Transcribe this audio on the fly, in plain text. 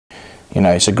You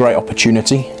know, it's a great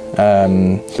opportunity.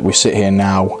 We sit here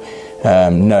now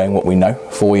knowing what we know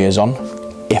 4 years on.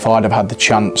 If I'd have had the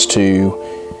chance to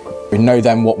know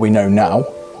then what we know now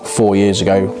 4 years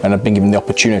ago, and I've been given the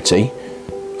opportunity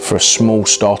for a small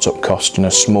startup cost and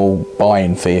a small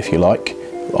buy-in fee, if you like,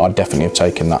 I'd definitely have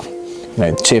taken that. You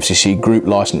know, the TFCC Group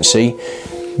licensee,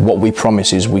 what we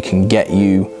promise is we can get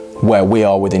you where we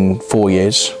are within 4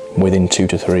 years, within 2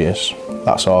 to 3 years.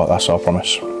 That's our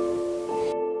promise.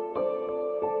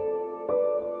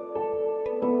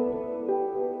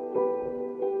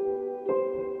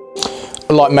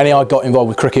 Like many, I got involved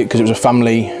with cricket because it was a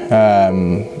family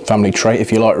trait,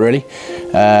 if you like, really.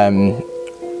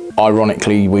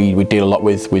 Ironically, we deal a lot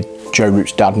with Joe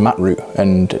Root's dad, Matt Root,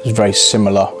 and it's very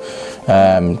similar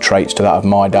traits to that of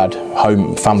my dad.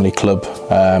 Home family club,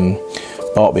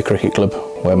 Loughborough Cricket Club,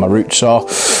 where my roots are.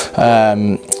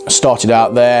 Started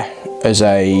out there as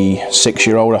a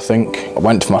 6-year-old, I think. I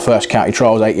went for my first county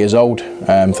trials, 8 years old,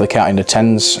 for the county under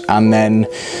 10s, and then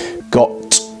got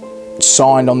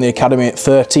signed on the academy at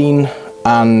 13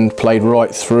 and played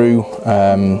right through.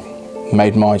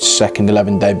 Made my second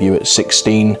 11 debut at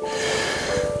 16,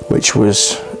 which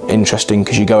was interesting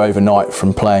because you go overnight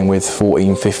from playing with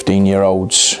 14,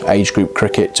 15-year-olds age group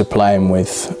cricket to playing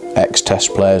with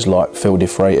ex-test players like Phil De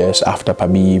Freitas, Aftab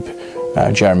Habib,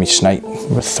 Jeremy Snape,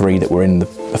 were 3 that were in the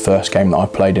first game that I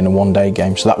played in a one-day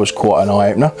game, so that was quite an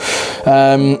eye-opener.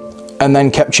 And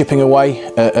then kept chipping away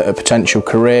at a potential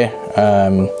career.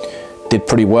 Did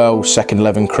pretty well, second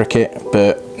 11 cricket,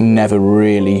 but never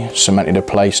really cemented a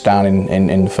place down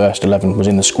in the first 11. Was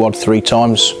in the squad 3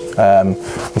 times.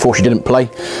 Unfortunately didn't play,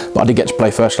 but I did get to play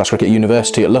first class cricket at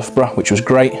university at Loughborough, which was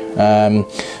great.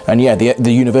 And yeah,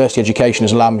 the university education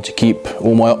has allowed me to keep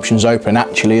all my options open.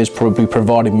 Actually has probably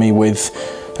provided me with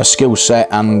a skill set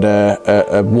and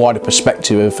a wider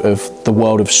perspective of the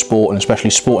world of sport, and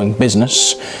especially sporting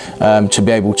business, to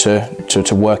be able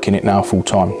to work in it now full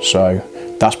time. So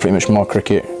that's pretty much my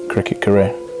cricket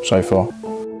career so far.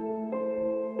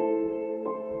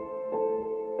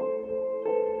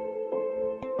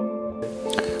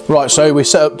 Right, so we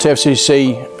set up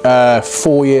TFCC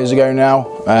 4 years ago now.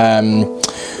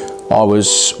 I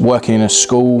was working in a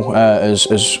school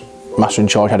as master in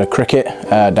charge head of cricket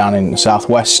down in the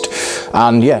southwest,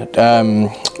 and yeah,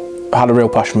 had a real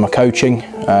passion for my coaching,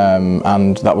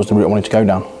 and that was the route I wanted to go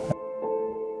down.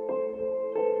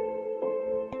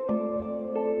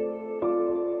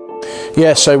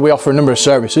 Yeah, so we offer a number of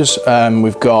services.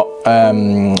 We've got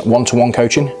one-to-one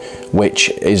coaching, which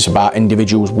is about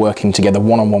individuals working together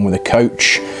one-on-one with a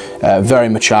coach. Very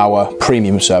much our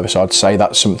premium service, I'd say.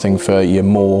 That's something for your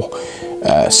more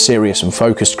serious and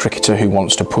focused cricketer who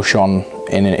wants to push on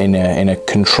in a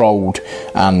controlled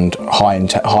and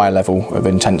high level of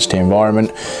intensity environment.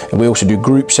 And we also do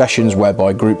group sessions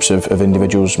whereby groups of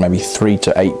individuals, maybe 3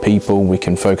 to 8 people, we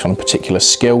can focus on a particular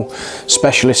skill.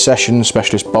 Specialist sessions,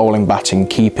 specialist bowling, batting,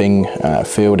 keeping,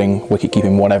 fielding, wicket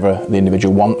keeping, whatever the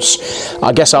individual wants.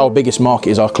 I guess our biggest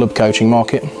market is our club coaching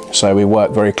market, so we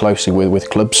work very closely with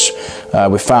clubs.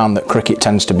 We've found that cricket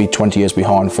tends to be 20 years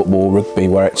behind football, rugby,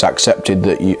 where it's accepted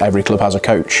that every club has a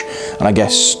coach. And I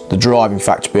guess the driving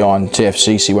factor behind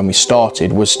TFCC when we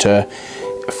started was to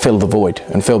fill the void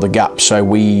and fill the gap. So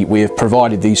we have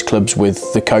provided these clubs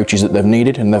with the coaches that they've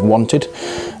needed and they've wanted.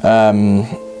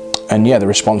 And yeah, the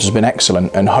response has been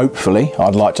excellent, and hopefully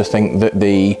I'd like to think that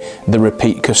the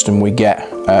repeat custom we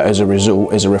get as a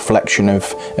result is a reflection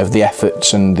of the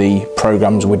efforts and the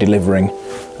programmes we're delivering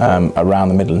around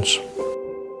the Midlands.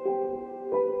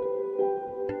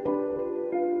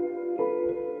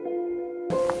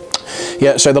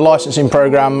 Yeah, so the licensing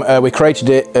programme, we created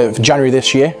it for January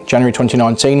this year, January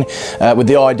 2019, with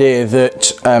the idea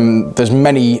that there's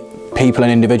many people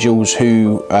and individuals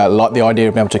who like the idea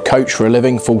of being able to coach for a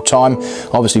living full time.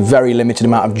 Obviously very limited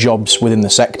amount of jobs within the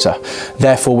sector.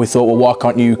 Therefore we thought, well, why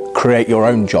can't you create your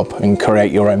own job and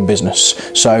create your own business?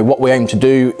 So what we aim to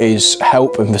do is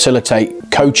help and facilitate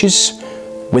coaches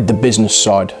with the business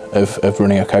side of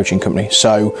running a coaching company.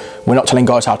 So we're not telling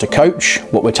guys how to coach.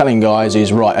 What we're telling guys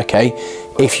is, right, okay,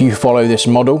 if you follow this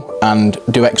model and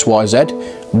do X, Y, Z,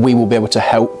 we will be able to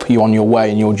help you on your way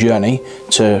and your journey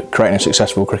to creating a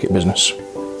successful cricket business.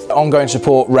 Ongoing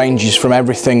support ranges from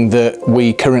everything that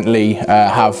we currently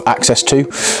have access to.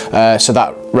 So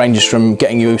that ranges from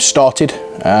getting you started,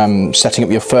 setting up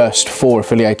your first 4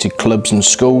 affiliated clubs and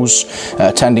schools,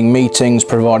 attending meetings,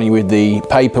 providing you with the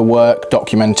paperwork,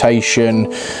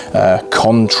 documentation,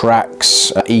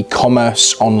 contracts,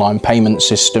 e-commerce, online payment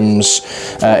systems,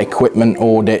 equipment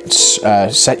audits,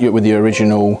 set you up with the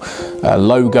original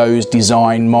logos,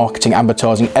 design, marketing,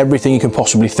 advertising, everything you can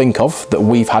possibly think of that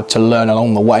we've had to learn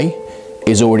along the way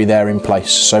is already there in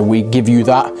place. So we give you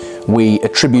that, we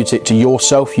attribute it to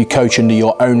yourself. You coach under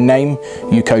your own name,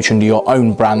 you coach under your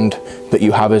own brand, but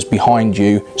you have us behind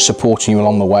you, supporting you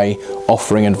along the way,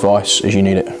 offering advice as you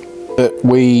need it. But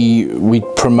we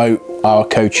promote our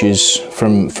coaches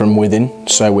from within.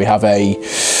 So we have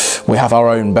our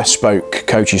own bespoke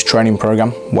coaches training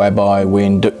program, whereby we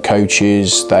induct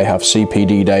coaches. They have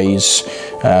CPD days.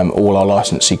 All our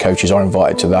licensee coaches are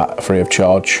invited to that free of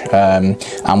charge,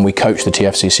 and we coach the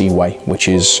TFCC way, which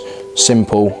is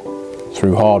simple,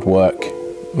 through hard work,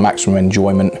 maximum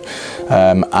enjoyment,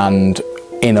 and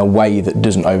in a way that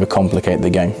doesn't overcomplicate the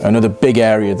game. Another big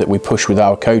area that we push with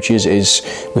our coaches is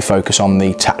we focus on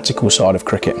the tactical side of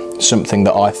cricket, something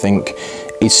that I think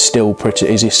is still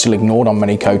ignored on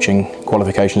many coaching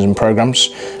qualifications and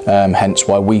programs, hence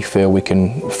why we feel we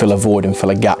can fill a void and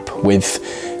fill a gap with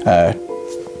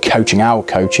coaching our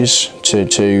coaches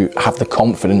to have the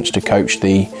confidence to coach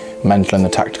the mental and the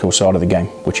tactical side of the game,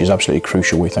 which is absolutely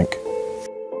crucial, we think.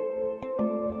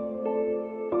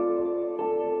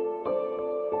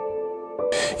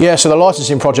 Yeah, so the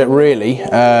licensing project really,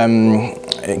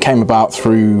 it came about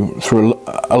through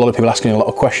a lot of people asking a lot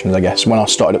of questions, I guess. When I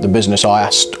started up the business, I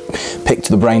picked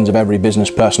the brains of every business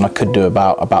person I could do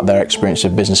about their experience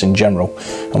of business in general.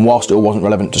 And whilst it all wasn't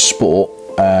relevant to sport,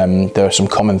 there are some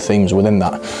common themes within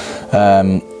that.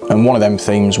 And one of them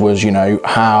themes was, you know,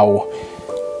 how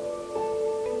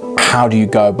do you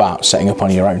go about setting up on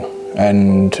your own?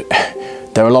 And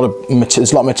there's a lot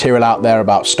of material out there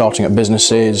about starting up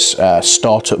businesses,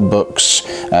 startup books,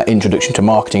 introduction to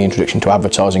marketing, introduction to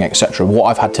advertising, etc. What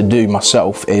I've had to do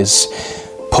myself is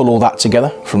pull all that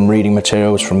together from reading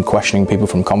materials, from questioning people,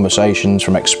 from conversations,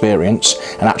 from experience,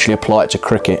 and actually apply it to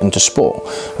cricket and to sport.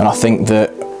 And I think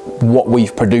that what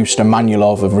we've produced a manual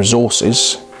of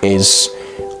resources is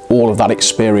all of that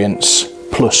experience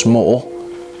plus more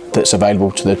that's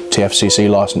available to the TFCC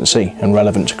licensee and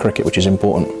relevant to cricket, which is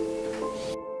important.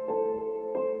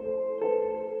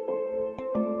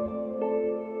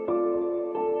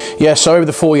 Yeah, so over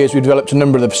the 4 years we've developed a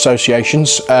number of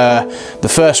associations. The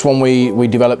first one we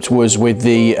developed was with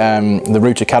the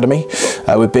Root Academy.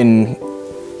 We've been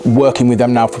working with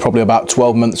them now for probably about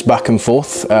 12 months back and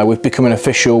forth. We've become an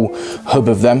official hub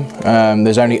of them.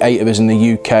 There's only 8 of us in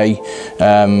the UK,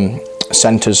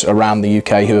 centres around the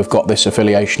UK who have got this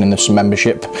affiliation and this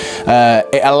membership.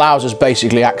 It allows us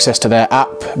basically access to their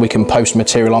app. We can post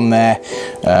material on there.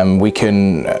 We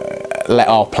can let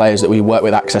our players that we work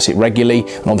with access it regularly,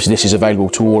 and obviously this is available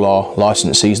to all our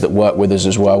licensees that work with us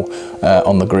as well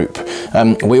on the group.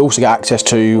 We also get access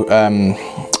to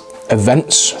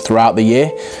events throughout the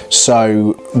year,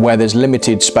 so where there's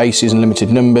limited spaces and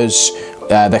limited numbers,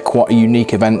 they're quite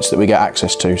unique events that we get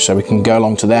access to, so we can go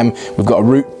along to them. We've got a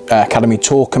Root Academy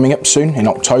tour coming up soon in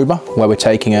October, where we're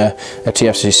taking a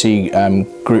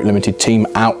TFCC Group Ltd team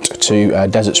out to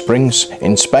Desert Springs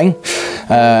in Spain,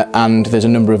 and there's a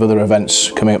number of other events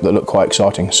coming up that look quite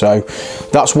exciting. So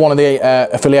that's one of the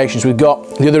affiliations we've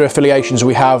got. The other affiliations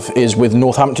we have is with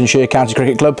Northamptonshire County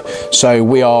Cricket Club, so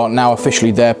we are now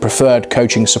officially their preferred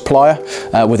coaching supplier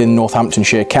within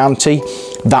Northamptonshire County.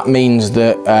 That means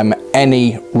that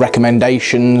any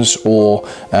recommendations or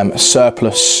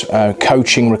surplus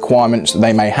coaching requirements that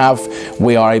they may have,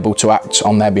 we are able to act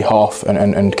on their behalf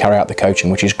and carry out the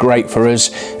coaching, which is great for us,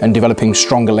 and developing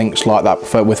stronger links like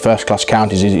that with first class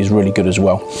counties is really good as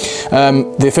well.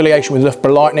 The affiliation with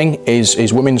Loughborough Lightning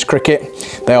is women's cricket.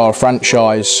 They are a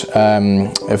franchise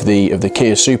of the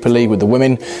Kia Super League with the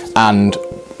women, and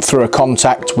through a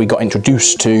contact we got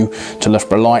introduced to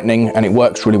Loughborough Lightning, and it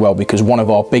works really well because one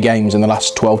of our big aims in the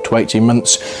last 12 to 18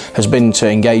 months has been to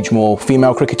engage more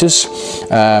female cricketers,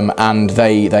 and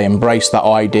they embrace that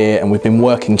idea, and we've been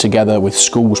working together with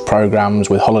schools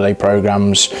programs, with holiday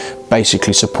programs,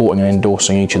 basically supporting and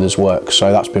endorsing each other's work,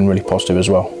 so that's been really positive as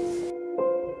well.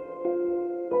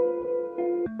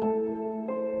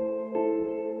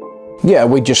 Yeah,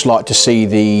 we'd just like to see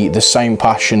the same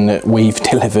passion that we've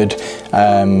delivered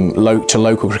to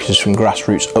local cricketers from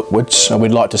grassroots upwards, and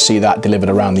we'd like to see that delivered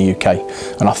around the UK.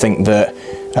 And I think that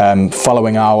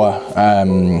following our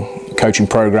coaching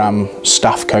programme,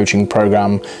 staff coaching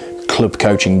programme, club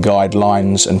coaching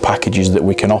guidelines and packages that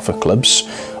we can offer clubs,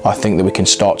 I think that we can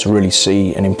start to really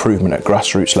see an improvement at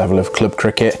grassroots level of club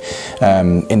cricket,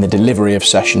 in the delivery of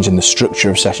sessions, in the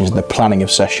structure of sessions, in the planning of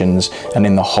sessions, and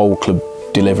in the whole club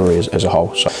delivery as a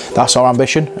whole. So that's our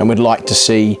ambition, and we'd like to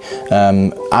see,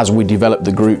 as we develop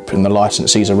the group and the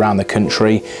licensees around the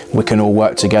country, we can all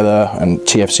work together and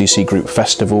TFCC Group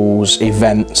festivals,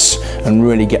 events, and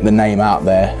really get the name out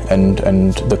there and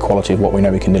the quality of what we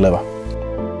know we can deliver.